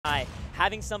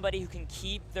having somebody who can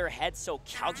keep their head so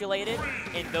calculated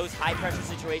in those high-pressure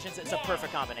situations, it's a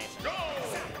perfect combination.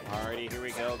 Alrighty, here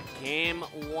we go. Game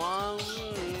 1.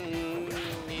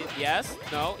 Yes?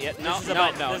 No? Yeah, no,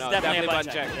 no, definitely a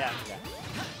button check. Yeah.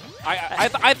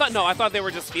 I thought they were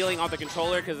just feeling off the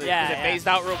controller because it phased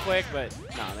out real quick, but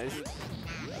no, this is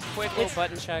a quick little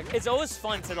button check. It's always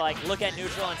fun to like look at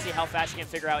neutral and see how fast you can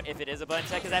figure out if it is a button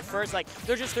check. Because at first, like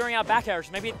they're just throwing out back airs.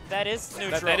 Maybe that is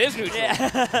neutral. That is neutral.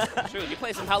 Yeah. True. You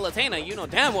play some Palutena, you know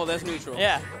damn well that's neutral.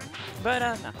 Yeah. But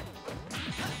no.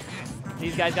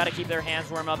 These guys got to keep their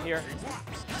hands warm up here.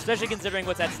 Especially considering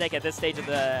what's at stake at this stage of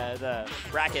the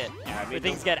bracket. Yeah, I mean,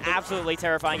 things get absolutely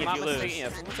terrifying if you lose. Yeah,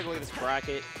 so let's take a look at this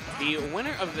bracket. The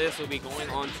winner of this will be going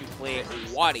on to play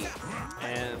Wario,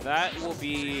 and that will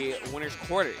be winner's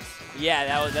quarters.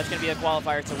 Yeah, that's going to be a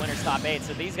qualifier to winner's top 8.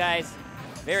 So these guys,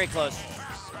 very close.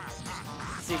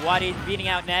 Let's see, Wario beating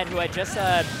out Ned, who had just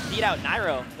beat out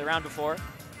Nairo the round before.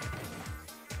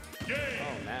 Oh,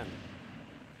 man.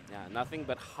 Yeah, nothing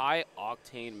but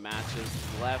high-octane matches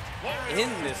left in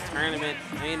this tournament.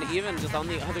 I mean, even just on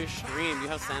the other stream, you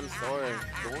have Sam Sora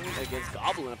going against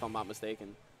Goblin, if I'm not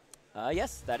mistaken.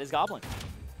 Yes, that is Goblin.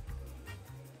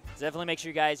 So definitely make sure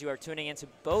you guys, you are tuning into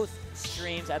both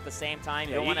streams at the same time.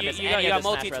 You don't want to miss any of the Smash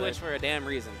Brothers. You got multi-Twitch for a damn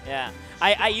reason. Yeah.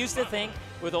 I used to think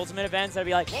with Ultimate events, I'd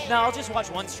be like, no, I'll just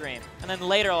watch one stream. And then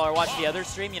later I'll watch the other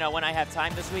stream, you know, when I have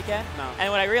time this weekend. No.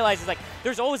 And what I realized is, like,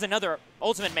 there's always another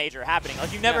Ultimate Major happening.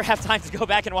 Like, you never have time to go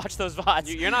back and watch those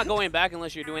VODs. You're not going back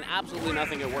unless you're doing absolutely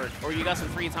nothing at work, or you got some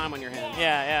free time on your hands.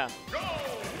 Yeah.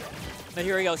 But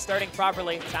here we go, starting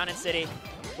properly, Town and City.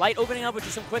 Light opening up with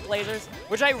just some quick lasers,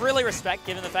 which I really respect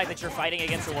given the fact that you're fighting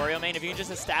against a Wario main. If you can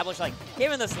just establish, like,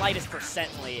 given the slightest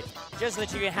percent lead, just so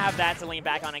that you can have that to lean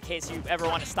back on in case you ever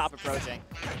want to stop approaching.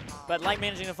 But Light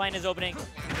managing to find his opening,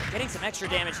 getting some extra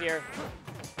damage here.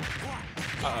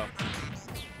 Uh-oh.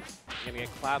 Gonna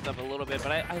get clapped up a little bit,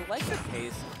 but I like the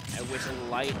pace at which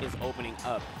Light is opening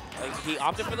up. Like, he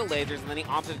opted for the lasers, and then he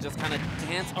opted to just kind of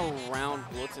dance around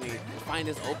Glutonny to find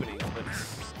his openings. But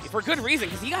for good reason,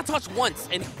 because he got touched once,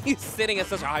 and he's sitting at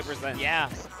such a high percent. Yeah.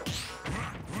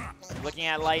 Looking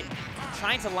at Light,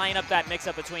 trying to line up that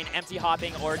mix-up between empty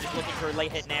hopping or just looking for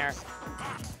late hit nair.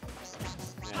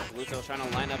 Yeah, Gluto's trying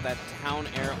to line up that down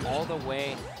air all the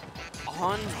way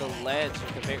on the ledge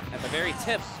at the very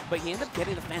tip, but he ended up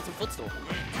getting the phantom footstool.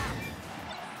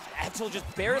 Axel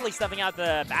just barely stuffing out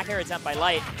the back air attempt by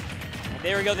Light. And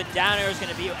there we go, the down air is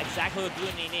going to be exactly what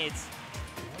Glutonny needs.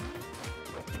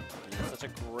 Such a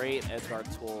great edge guard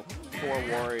tool for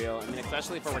Wario. I mean,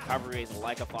 especially for recoveries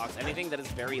like a Fox. Anything that is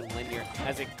very linear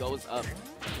as it goes up.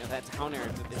 You know, that down air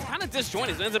is kind of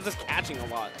disjointed. It ends up just catching a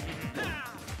lot.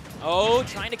 Oh,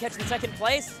 trying to catch the second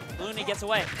place. Glutonny gets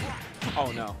away.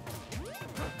 Oh, no.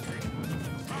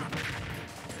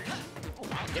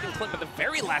 Getting clipped at the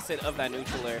very last hit of that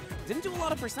neutral air. Didn't do a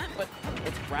lot of percent, but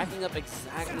it's racking up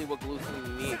exactly what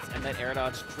Glutonny needs. And that air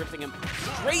dodge drifting him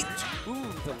straight to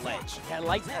the ledge. Yeah,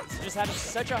 Light just having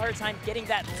such a hard time getting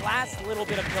that last little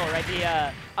bit of kill, right?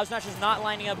 The up smash is not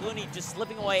lining up. Glutonny just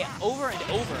slipping away over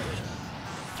and over.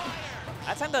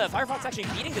 That time the Firefox actually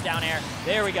beating the down air.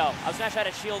 There we go. Up smash had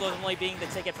a shield ultimately being the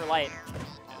ticket for Light.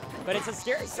 But it's a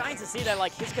scary sign to see that,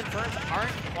 like, his confirms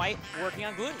aren't quite working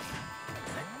on Glutonny.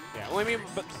 Yeah, well, I mean,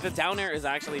 but the down air is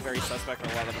actually very suspect for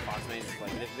a lot of the Fox mains.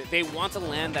 Like, they want to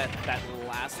land that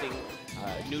lasting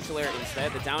neutral air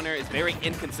instead. The down air is very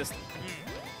inconsistent.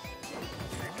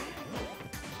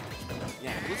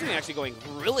 Yeah, Glutonny actually going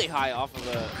really high off of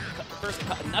the first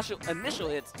initial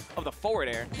hits of the forward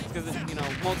air because, you know,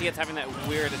 multi-hits having that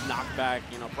weird knockback,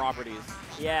 you know, properties.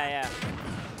 Yeah.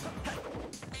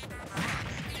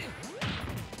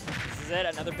 This is it,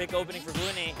 another big opening for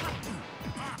Glutonny.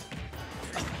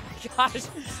 Gosh,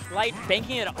 Light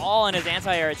banking it all on his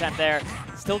anti-air attempt there.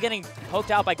 Still getting poked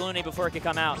out by Glutonny before it could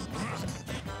come out.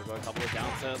 We'll go a couple of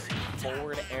down tilts,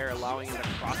 forward air allowing him to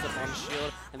cross up on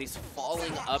shield, and these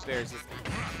falling up airs just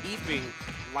keeping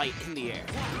Light in the air.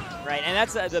 Right, and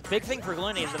that's the big thing for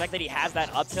Glutonny is the fact that he has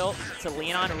that up tilt to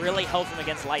lean on really helps him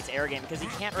against Light's air game because he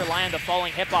can't rely on the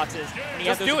falling hitboxes and he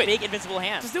has those big invincible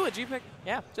hands. Just do it, G-Pick.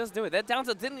 Yeah. Just do it. That down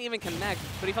tilt didn't even connect,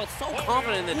 but he felt so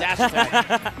confident in the dash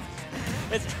attack.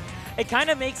 It kind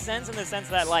of makes sense in the sense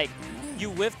that, like, you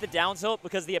whiff the down tilt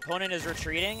because the opponent is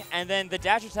retreating, and then the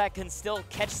dash attack can still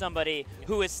catch somebody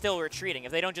who is still retreating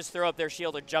if they don't just throw up their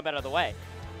shield or jump out of the way.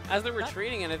 As they're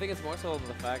retreating, and I think it's more so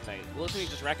the fact that Glutonny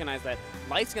just recognized that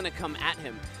Light's going to come at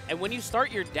him. And when you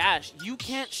start your dash, you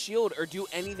can't shield or do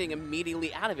anything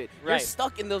immediately out of it. You're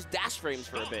stuck in those dash frames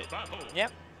for a bit.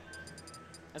 Yep.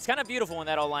 It's kind of beautiful when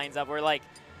that all lines up, where, like,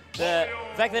 The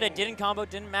fact that it didn't combo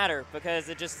didn't matter because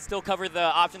it just still covered the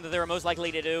option that they were most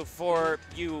likely to do for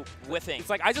you whiffing. It's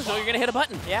like, I just know you're going to hit a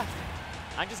button. Yeah.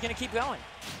 I'm just going to keep going.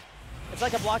 It's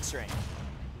like a block string.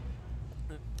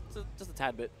 Just a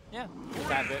tad bit. Yeah. A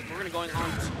tad bit. We're going to going on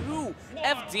to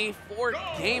FD for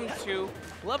game 2.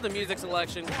 Love the music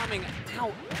selection coming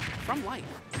out from Light.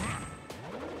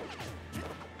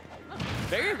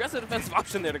 Very aggressive defensive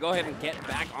option there to go ahead and get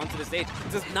back onto the stage.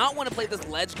 Does not want to play this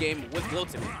ledge game with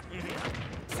Glutonny.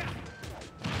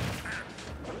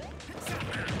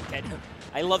 Okay.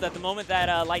 I love that the moment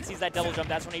that Light sees that double jump,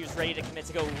 that's when he was ready to commit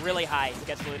to go really high to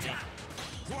get Glutonny.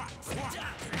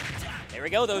 There we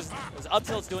go. Those up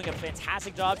tilts doing a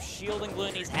fantastic job shielding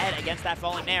Glutonny's head against that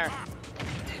falling nair.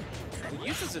 The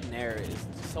usage of nair is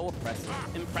so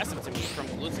impressive to me from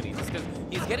Glutonny, just because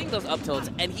he's getting those up tilts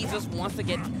and he just wants to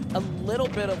get a little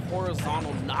bit of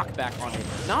horizontal knockback on it,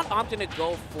 not opting to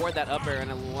go for that up air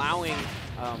and allowing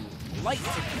Light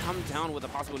to come down with a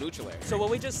possible neutral air. So what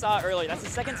we just saw earlier, that's the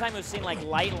second time we've seen like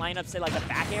Light line up, say like a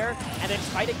back air, and then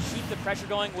try to keep the pressure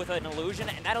going with an illusion,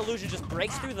 and that illusion just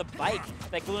breaks through the bike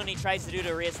that Glutonny tries to do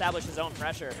to reestablish his own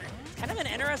pressure. It's kind of an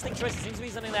interesting choice. It seems to be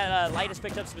something that Light has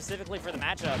picked up specifically for the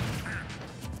matchup.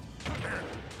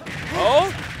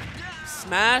 Oh!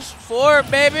 Smash 4,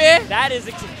 baby!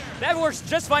 That works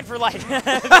just fine for Light.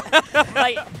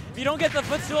 Like, if you don't get the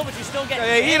footstool, but you still get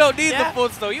Hey, he don't need the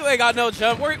footstool. You ain't got no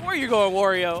jump. Where you going,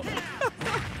 Wario?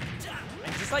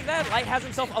 And just like that, Light has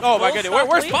himself a Oh my goodness,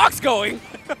 where's Fox going?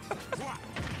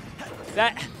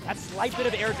 That slight bit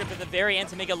of air drip at the very end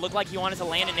to make it look like he wanted to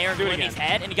land an air in Do it Glutonny's again.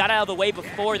 head, and he got out of the way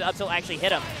before the up tilt actually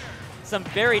hit him. Some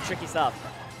very tricky stuff.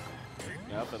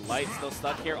 Yep, and Light still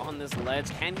stuck here on this ledge.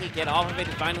 Can he get off of it?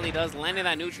 He finally does, landing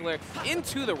that neutral air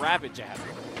into the rapid jab.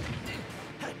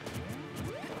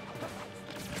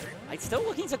 Light still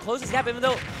looking to close his gap, even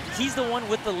though he's the one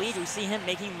with the lead. We see him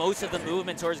making most of the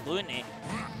movement towards Glutonny.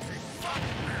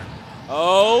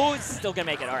 Oh, still gonna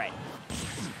make it. All right.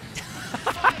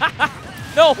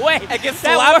 No way. I guess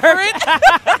that worked.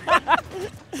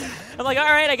 I'm like, all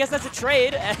right, I guess that's a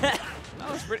trade.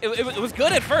 It was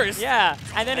good at first. Yeah,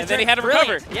 and then he had to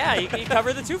recover. Yeah, he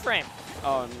covered the 2-frame.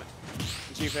 Oh,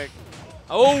 G-Pick.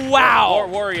 Oh, wow.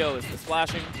 Wario is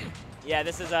splashing. Yeah,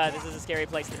 this is a scary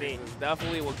place to be. This is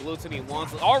definitely what Glutonny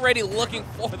wants. Already looking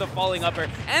for the falling up air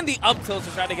and the up tilt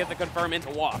to try to get the confirm into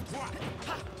waft.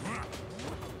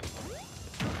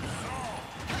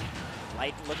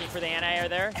 Light looking for the anti-air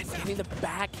there. And getting the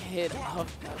back hit of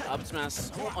up smash.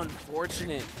 So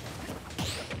unfortunate.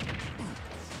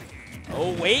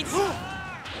 Oh, wait.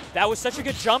 That was such a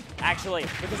good jump, actually,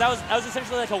 because that was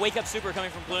essentially like a wake-up super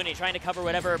coming from Glutonny, trying to cover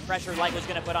whatever pressure Light was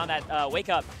going to put on that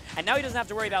wake-up. And now he doesn't have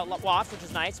to worry about waft, which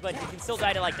is nice, but he can still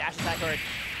die to like dash attack, or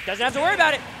doesn't have to worry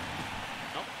about it.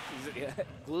 Nope.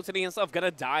 Glutonny himself gonna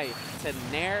die to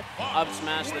nair up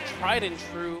smash, the tried and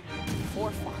true for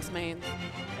Fox main.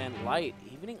 And Light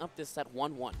evening up this set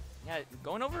 1-1. Yeah,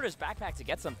 going over to his backpack to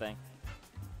get something.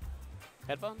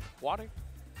 Headphones? Water?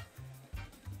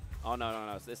 Oh,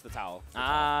 no. It's the towel.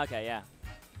 Ah, okay, yeah.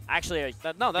 Actually,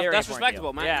 that's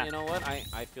respectable, man. Yeah. You know what?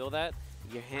 I feel that.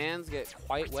 Your hands get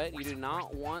quite wet. You do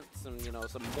not want some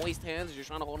moist hands as you're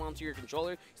trying to hold on to your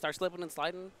controller. Start slipping and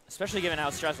sliding. Especially given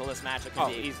how stressful this matchup can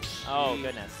be. Easy. Oh,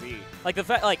 goodness. Like the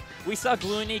fact, like we saw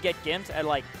Glutonny get gimped at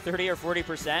like 30 or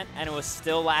 40%, and it was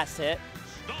still last hit.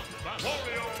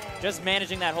 Just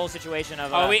managing that whole situation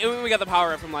of. We got the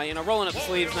power up from Light. Rolling up the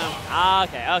sleeves now.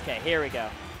 Ah, okay. Here we go.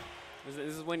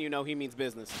 This is when you know he means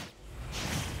business.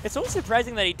 It's always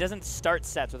surprising that he doesn't start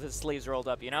sets with his sleeves rolled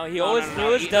up. You know, he No.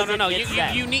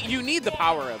 doesn't. You need the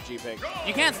power up, G-Pick.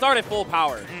 You can't start at full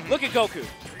power. Look at Goku.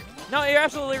 No, you're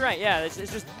absolutely right. Yeah, it's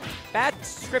just bad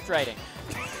script writing.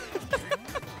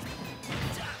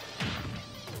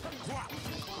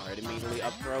 Alright, immediately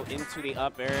up throw into the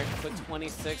up air. Quick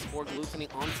 26 for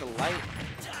Glutonny onto Light.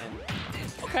 And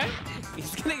okay,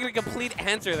 he's getting a complete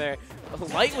answer there.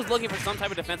 Light was looking for some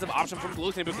type of defensive option from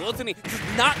Glutonny, but Glutonny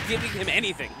is not giving him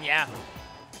anything. Yeah.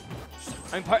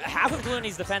 I mean, half of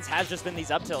Glutonny's defense has just been these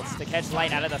up tilts to catch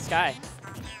Light out of the sky.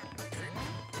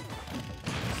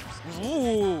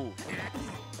 Ooh.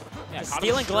 Yeah,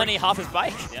 stealing Glutonny off his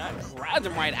bike. Yeah, grabbed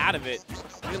him right out of it.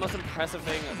 I think the most impressive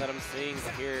thing that I'm seeing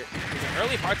here in the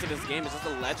early parts of this game is just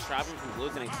the ledge trapping from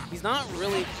Glutonny. He's not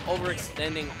really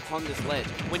overextending on this ledge.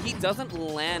 When he doesn't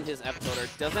land his F-tilt or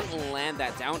doesn't land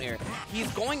that down air, he's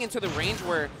going into the range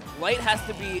where Light has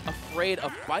to be afraid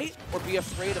of bite or be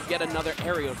afraid of yet another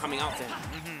aerial coming out to him.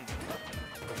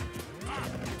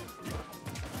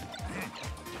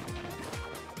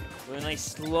 Glutonny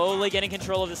slowly getting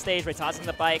control of the stage by tossing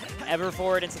the bike ever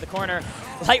forward into the corner.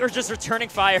 Light was just returning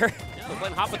fire. Yeah, We're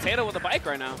playing hot potato with a bike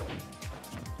right now.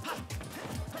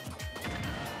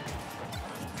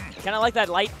 Kind of like that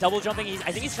light double jumping.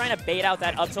 I think he's trying to bait out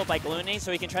that up tilt by Glutonny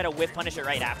so he can try to whiff punish it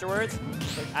right afterwards.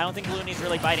 But I don't think Glutonny's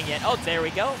really biting yet. Oh, there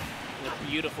we go. A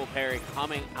beautiful parry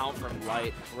coming out from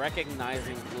Light,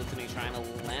 recognizing Glutonny trying to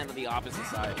land on the opposite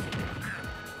side.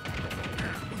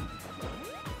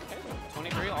 Okay,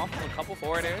 23 off of a couple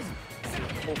forward airs.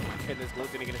 Oh my goodness,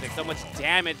 Glutonny gonna take so much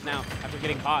damage now after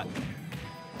getting caught.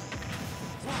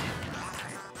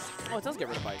 Oh, it does get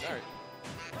rid of bike. All right.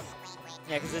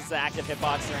 Yeah, because it's the active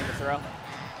hitbox during the throw.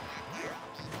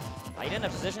 Light in a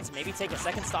position to maybe take a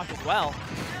second stock as well.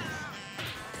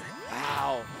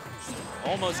 Wow.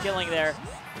 Almost killing there.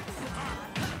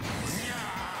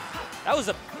 That was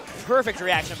a perfect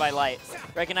reaction by Light.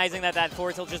 Recognizing that that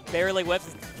forward tilt just barely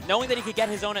whipped, knowing that he could get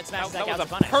his own at smash attack out to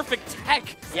punish. That was a perfect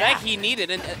tech that he needed,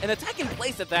 and a tech in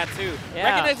place at that too.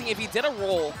 Yeah. Recognizing if he did a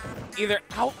roll either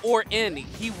out or in,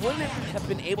 he wouldn't have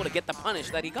been able to get the punish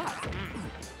that he got.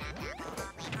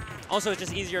 Also, it's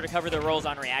just easier to cover the rolls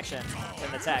on reaction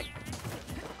than the tech.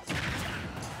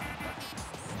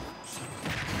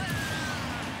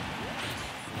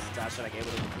 Dash attack able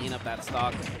to clean up that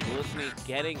stock. Glutonny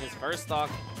getting his first stock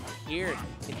here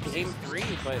in game 3,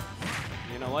 but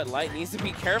you know what? Light needs to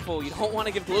be careful. You don't want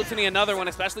to give Glutonny another one,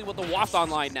 especially with the Waft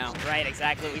online now. Right,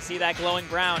 exactly. We see that glowing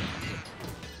brown.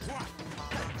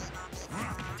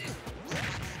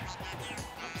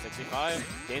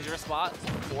 65, dangerous spot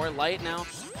for Light now.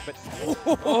 But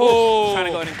oh, trying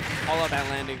to go ahead and call out that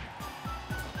landing.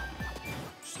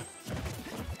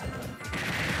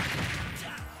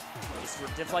 He's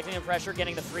deflecting the pressure,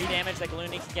 getting the free damage that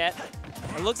Glutonny can get.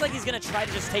 It looks like he's going to try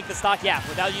to just take the stock, yeah,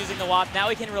 without using the Waft. Now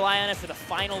he can rely on it for the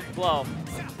final blow.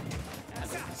 Yeah,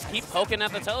 just keep poking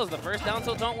at the toes. The first down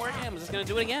tilt don't work. I'm just going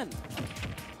to do it again.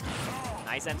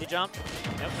 Nice empty jump.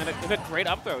 Yep, and a great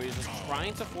up throw. He's just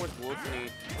trying to force Glutonny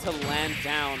to land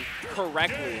down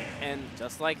correctly. And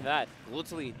just like that,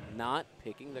 Glutonny not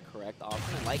picking the correct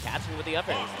option and Light catching with the up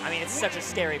airs. I mean, it's such a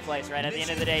scary place, right? At the end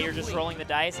of the day, you're just rolling the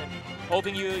dice and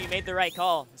hoping you made the right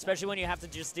call, especially when you have to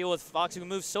just deal with Fox, who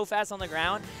moves so fast on the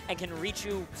ground and can reach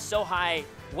you so high,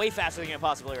 way faster than you can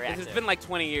possibly react to. It's been like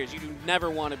 20 years. You do never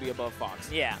want to be above Fox.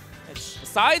 Yeah.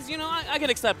 Besides, you know, I can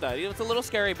accept that. You know, it's a little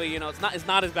scary, but you know, it's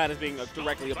not as bad as being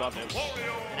directly above him.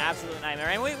 An absolute nightmare.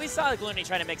 And we saw Glutonny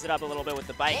trying to mix it up a little bit with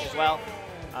the bike as well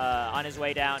on his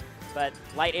way down. But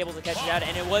Light able to catch it out,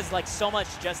 and it was like so much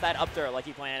just that up throw, like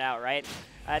you pointed out, right?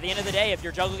 At the end of the day, if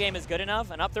your juggle game is good enough,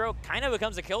 an up throw kind of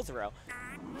becomes a kill throw.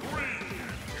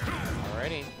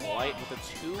 Alrighty, Light with a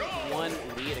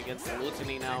 2-1 lead against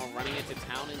Glutonny now, running into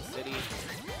Town and City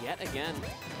yet again.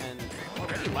 And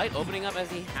already Light opening up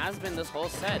as he has been this whole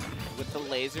set, with the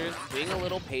lasers, being a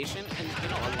little patient, and you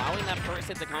know, allowing that first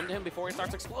hit to come to him before he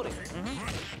starts exploding.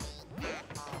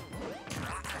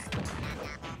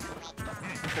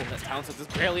 Oh, that Town is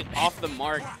just barely off the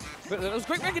mark. But it was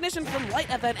great recognition from Light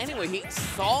at that anyway. He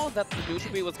saw that the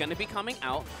neutral B was going to be coming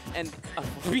out, and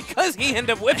because he ended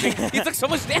up whipping, he took so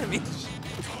much damage.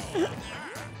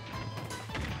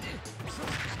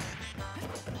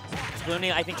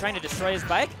 Glutonny, I think, trying to destroy his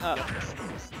bike. Oh. Yep.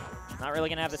 Not really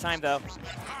going to have the time, though.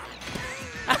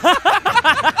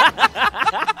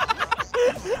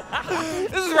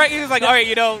 This is right. He was like, all right,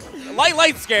 you know,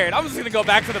 Light's scared. I'm just going to go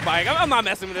back to the bike. I'm not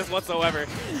messing with this whatsoever.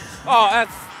 Oh,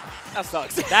 that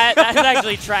sucks. That's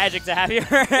actually tragic to have here.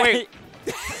 Wait.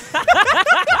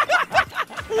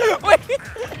 Wait.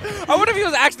 I wonder if he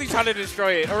was actually trying to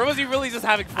destroy it, or was he really just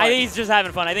having fun? I think he's just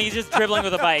having fun. I think he's just dribbling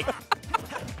with a bike.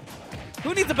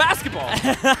 Who needs a basketball?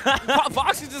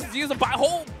 Fox just use a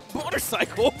whole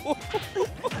motorcycle.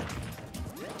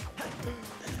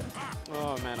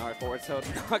 Oh man, all right, forward tilt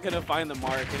not gonna find the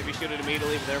mark. Gonna be shooting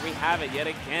immediately, but there we have it yet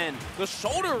again. The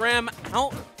shoulder ram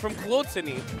out from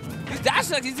Glutonny. These dash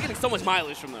attacks, he's getting so much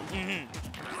mileage from them.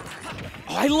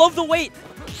 Oh, I love the weight.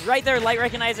 Right there, Light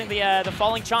recognizing the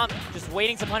falling chomp, just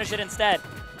waiting to punish it instead.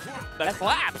 The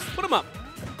collapse, put him up.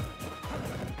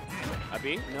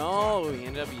 No, he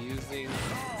ended up using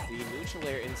the neutral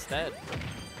air instead.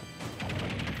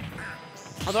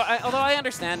 Although I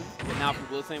understand that now from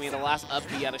Glutonny, I mean, the last up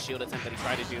B out of shield attempt that he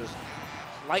tried to do,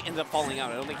 Light ends up falling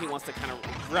out. I don't think he wants to kind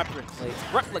of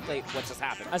replicate what just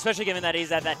happened. Especially given that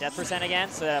he's at that death percent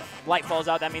again, so if Light falls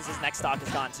out, that means his next stock is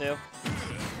gone too.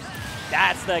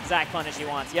 That's the exact punish he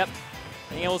wants, yep.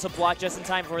 Being able to block just in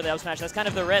time before the up smash. That's kind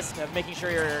of the risk of making sure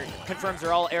your confirms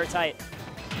are all airtight.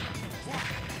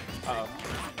 Uh-oh.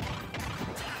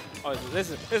 Oh, this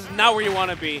is not where you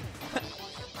want to be.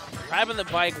 Grabbing the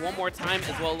bike one more time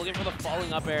as well, looking for the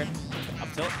falling up air.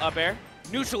 Up tilt, up air,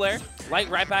 neutral air. Light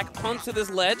right back onto this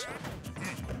ledge.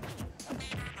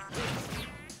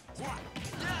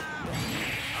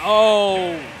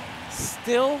 Oh,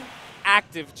 still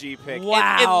active G-Pick.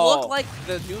 Wow. It looked like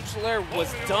the neutral air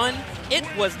was done. It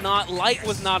was not. Light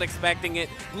was not expecting it.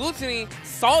 Glutonny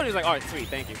saw it. He was like, all right, sweet,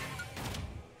 thank you.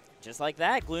 Just like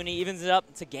that, Glutonny evens it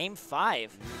up to game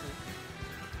 5.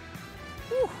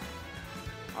 Whew.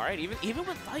 All right, even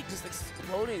with Light just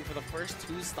exploding for the first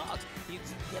 2 stocks, he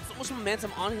had so much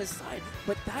momentum on his side.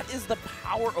 But that is the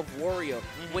power of Wario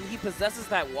when he possesses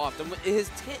that waft. And his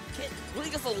kit really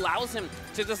just allows him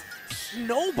to just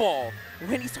snowball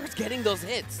when he starts getting those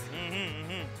hits.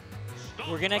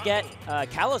 We're going to get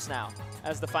Kalos now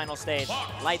as the final stage.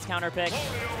 Light's counter pick.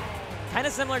 Kind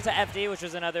of similar to FD, which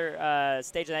was another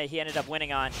stage that he ended up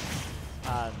winning on.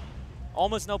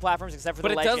 Almost no platforms except for the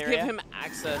ledge area. But it does give him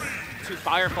access to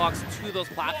Firefox to those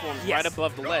platforms right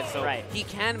above the ledge, so he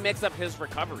can mix up his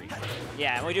recovery.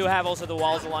 Yeah, and we do have also the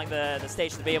walls along the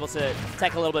stage to be able to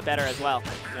tech a little bit better as well.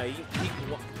 He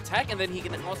tech, and then he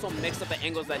can also mix up the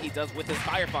angles that he does with his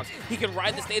Firefox. He can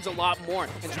ride the stage a lot more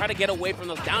and try to get away from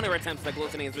those down air attempts that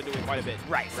Glutonny has been doing quite a bit.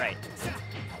 Right.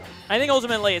 I think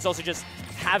ultimately it's also just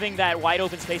having that wide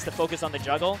open space to focus on the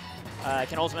juggle.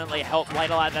 Can ultimately help Light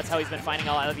a lot. That's how he's been finding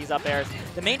a lot of these up airs.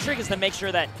 The main trick is to make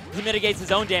sure that he mitigates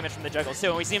his own damage from the juggles too.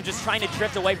 And we see him just trying to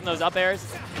drift away from those up airs,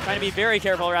 trying to be very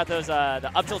careful around those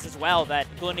the up tilts as well that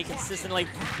Glutonny consistently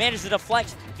manages to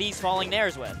deflect these falling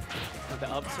nairs with. The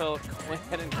up tilt, go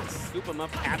ahead and scoop him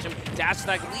up, catch him, dash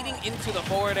stack leading into the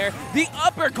forward air. The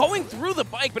up air going through the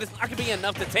bike, but it's not going to be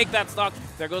enough to take that stock.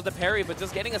 There goes the parry, but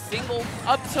just getting a single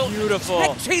up tilt.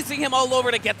 Beautiful. Chasing him all over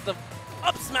to get the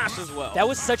up smash as well. That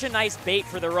was such a nice bait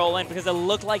for the roll-in because it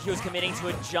looked like he was committing to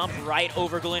a jump right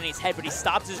over Glutonny's head, but he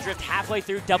stopped his drift halfway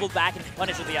through, doubled back, and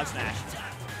punished with the up smash.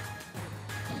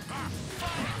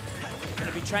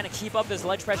 Gonna be trying to keep up this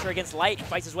ledge pressure against Light. He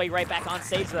fights his way right back on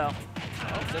stage, though.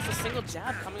 Oh, just a single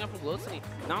jab coming up from Glutonny.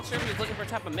 Not sure if he's looking for a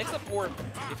type of mix-up or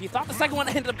if he thought the second one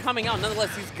ended up coming out.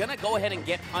 Nonetheless, he's gonna go ahead and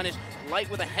get punished. Light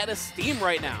with a head of steam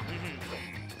right now.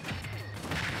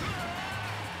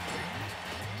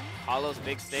 Apollo's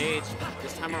big stage.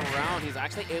 This time around, he's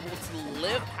actually able to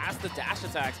live past the dash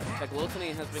attacks that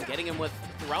Glutonny has been getting him with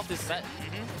throughout this set.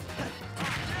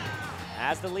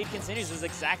 As the lead continues, this is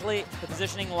exactly the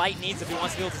positioning Light needs if he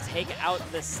wants to be able to take out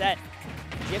this set.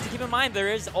 You have to keep in mind, there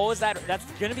is always that's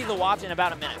going to be the waft in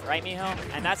about a minute, right, Miho?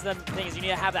 And that's the thing, is you need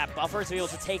to have that buffer to be able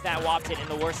to take that waft hit in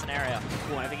the worst scenario.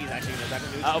 Ooh, I think he's actually going to that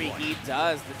neutral. He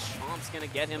does. The chomp's going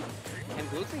to get him. And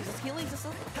Glutonny's just healing just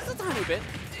a tiny bit.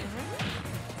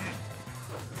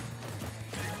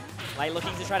 Light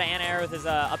looking to try to anti-air with his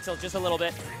up tilt just a little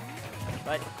bit.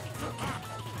 But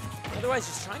otherwise,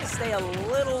 just trying to stay a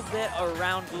little bit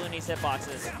around Glutonny's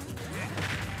hitboxes.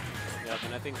 Yep,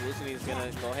 and I think Glutonny is going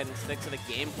to go ahead and stick to the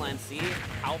game plan, see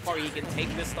how far he can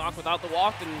take this stock without the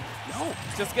waft, and no,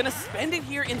 just going to spend it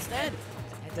here instead.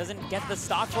 It doesn't get the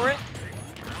stock for it.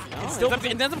 No, it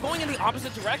ends up going in the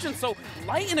opposite direction, so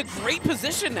Light in a great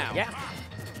position now. Yeah.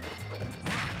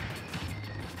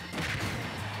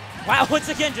 Wow, once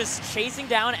again, just chasing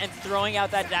down and throwing out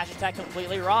that dash attack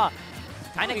completely raw.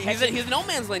 Kind of he's no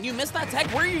man's land. You missed that tech.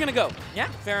 Where are you going to go? Yeah,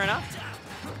 fair enough.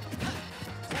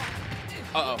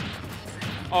 Uh-oh.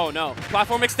 Oh, no.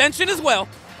 Platform extension as well.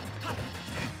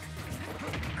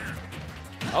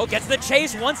 Oh, gets the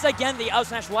chase. Once again, the up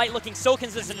smash. Light looking so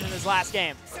consistent in his last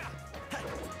game.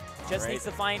 Just needs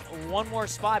to find one more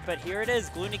spot, but here it is.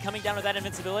 Glutonny coming down with that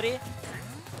invincibility.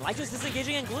 Light just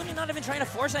disengaging, and Glutonny not even trying to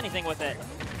force anything with it.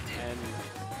 And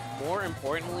more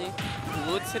importantly,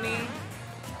 Glutonny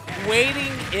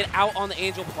waiting it out on the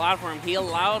Angel platform. He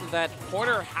allowed that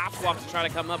quarter half swap to try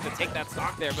to come up to take that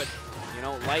stock there, but you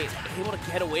know, Light able to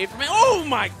get away from it. Oh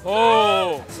my!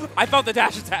 Oh! I felt the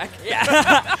dash attack.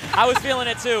 Yeah, I was feeling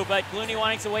it too, but Glutonny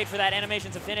wanting to wait for that animation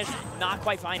to finish, not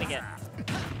quite finding it.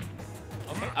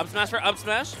 Okay, up smash for up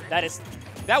smash.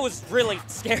 That was really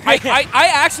scary.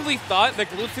 I actually thought that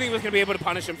Glutonny was going to be able to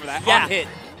punish him for that on hit.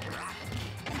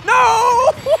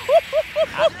 No!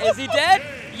 Is he dead?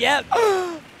 Yep.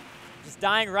 Just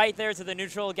dying right there to the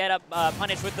neutral get up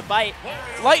punish with the bite.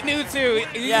 Light knew too.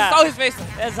 You just saw his face.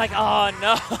 It's like, oh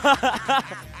no.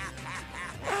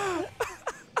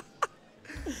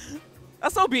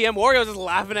 That's so BM. Wario's just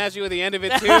laughing at you at the end of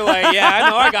it too. Like, yeah, I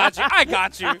know, I got you. I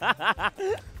got you.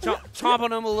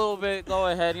 Chomping him a little bit. Go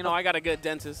ahead. You know, I got a good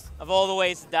dentist. Of all the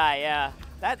ways to die, yeah.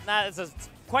 That is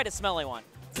quite a smelly one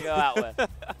to go out with.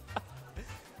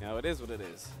 No, it is what it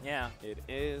is. Yeah. It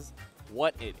is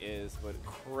what it is, but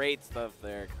great stuff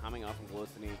there. Coming off from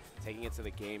Glutonny, taking it to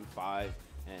the game 5,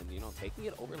 and, you know, taking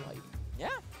it over Light. Yeah.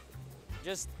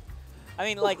 Just, I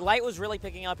mean, like, Light was really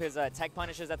picking up his tech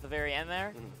punishes at the very end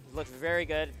there. Looked very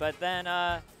good, but then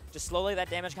just slowly that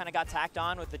damage kind of got tacked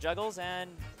on with the juggles, and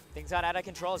things got out of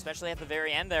control, especially at the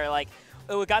very end there. Like,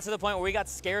 it got to the point where we got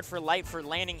scared for Light for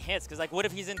landing hits, because like, what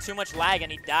if he's in too much lag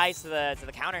and he dies to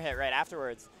the counter hit right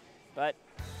afterwards? But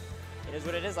it is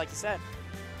what it is, like you said.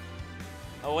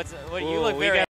 Oh, what you look very